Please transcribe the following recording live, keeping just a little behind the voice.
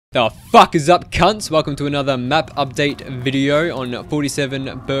The fuck is up, cunts? Welcome to another map update video on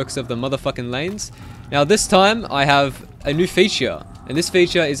 47 Berks of the motherfucking lanes. Now this time I have a new feature, and this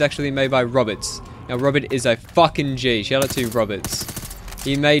feature is actually made by Roberts. Now Robert is a fucking G. Shout out to Roberts.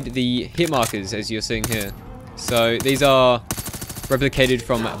 He made the hit markers as you're seeing here. So these are replicated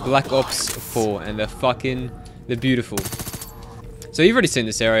from Black Ops 4 and they're beautiful. So you've already seen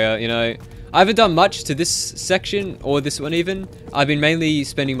this area, you know. I haven't done much to this section, or this one even. I've been mainly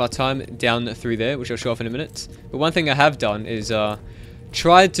spending my time down through there, which I'll show off in a minute. But one thing I have done is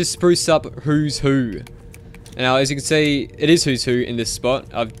tried to spruce up who's who. Now, as you can see, it is who's who in this spot.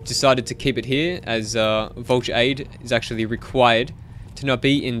 I've decided to keep it here, as Vulture Aid is actually required to not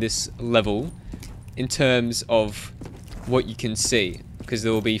be in this level in terms of what you can see, because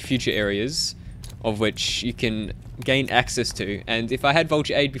there will be future areas of which you can gain access to, and if I had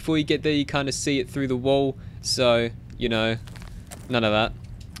Vulture Aid before you get there, you kind of see it through the wall, so you know, none of that.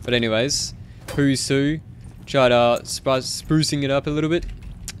 But anyways, who's who, tried sprucing it up a little bit.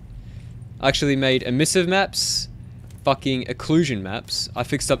 I actually made emissive maps, fucking occlusion maps. I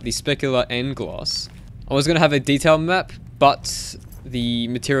fixed up the specular and glass. I was gonna have a detail map, but the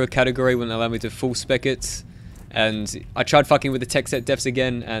material category wouldn't allow me to full spec it, and I tried fucking with the tech set defs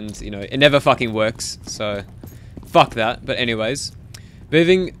again, and you know, it never fucking works, so fuck that. But anyways,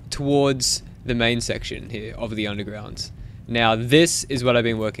 moving towards the main section here of the underground. Now this is what I've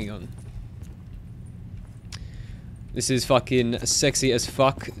been working on. This is fucking sexy as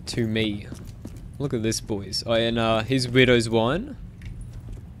fuck to me. Look at this, boys. Oh, and his widow's wine.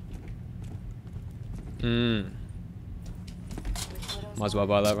 Might as well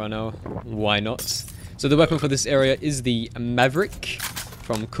buy that right now. Why not? So the weapon for this area is the Maverick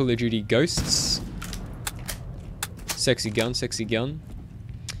from Call of Duty Ghosts. Sexy gun, sexy gun.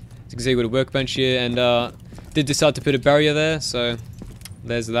 As you can see, we've got a workbench here, and did decide to put a barrier there, so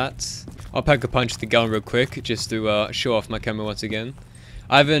there's that. I'll pack a punch the gun real quick, just to show off my camera once again.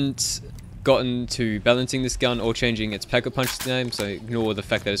 I haven't gotten to balancing this gun or changing its pack a punch name, so ignore the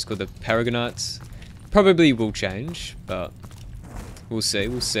fact that it's called the Paragonite. Probably will change, but we'll see,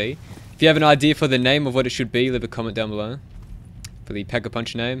 we'll see. If you have an idea for the name of what it should be, leave a comment down below for the pack a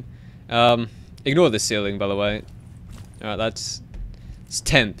punch name. Ignore the ceiling, by the way. Alright, it's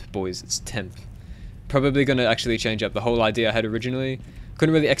temp, boys, it's temp. Probably gonna actually change up the whole idea I had originally.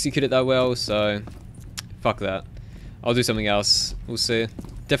 Couldn't really execute it that well, so fuck that. I'll do something else, we'll see.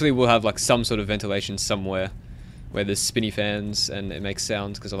 Definitely will have like some sort of ventilation somewhere where there's spinny fans and it makes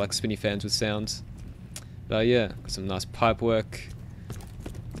sound, because I like spinny fans with sounds. But yeah, got some nice pipe work.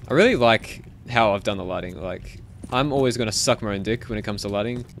 I really like how I've done the lighting. Like, I'm always gonna suck my own dick when it comes to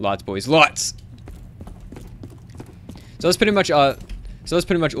lighting. Lights, boys, lights! So that's pretty much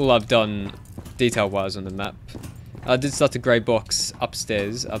all I've done detail-wise on the map. I did start the grey box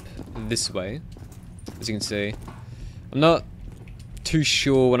upstairs, up this way, as you can see. I'm not too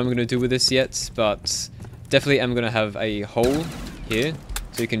sure what I'm going to do with this yet, but definitely am going to have a hole here,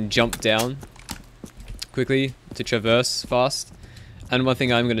 so you can jump down quickly to traverse fast. And one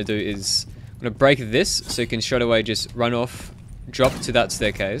thing I'm going to do is, I'm going to break this, so you can straight away just run off, drop to that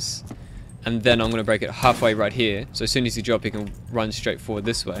staircase. And then I'm going to break it halfway right here, so as soon as you drop you can run straight forward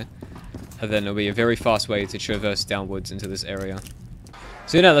this way, and then it'll be a very fast way to traverse downwards into this area.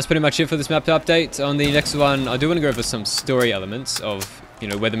 So you know, that's pretty much it for this map update. On the next one, I do want to go over some story elements of, you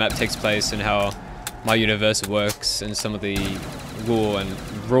know, where the map takes place and how my universe works, and some of the lore and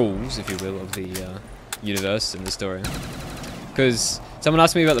rules, if you will, of the universe and the story. Because someone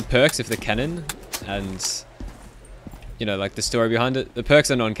asked me about the perks, if they're canon, and you know, like the story behind it. The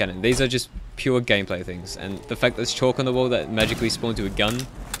perks are non-canon. These are just pure gameplay things. And the fact there's chalk on the wall that magically spawned to a gun,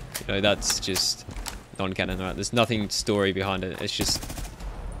 you know, that's just non-canon, right? There's nothing story behind it. It's just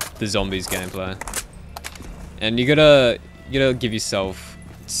the zombies gameplay. And you gotta give yourself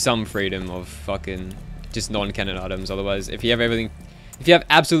some freedom of fucking just non-canon items. Otherwise, if you have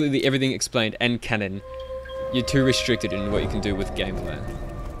absolutely everything explained and canon, you're too restricted in what you can do with gameplay.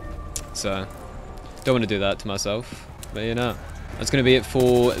 So, don't want to do that to myself. But you know, that's going to be it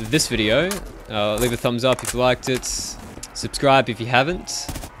for this video. Leave a thumbs up if you liked it, subscribe if you haven't,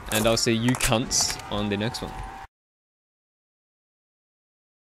 and I'll see you cunts on the next one.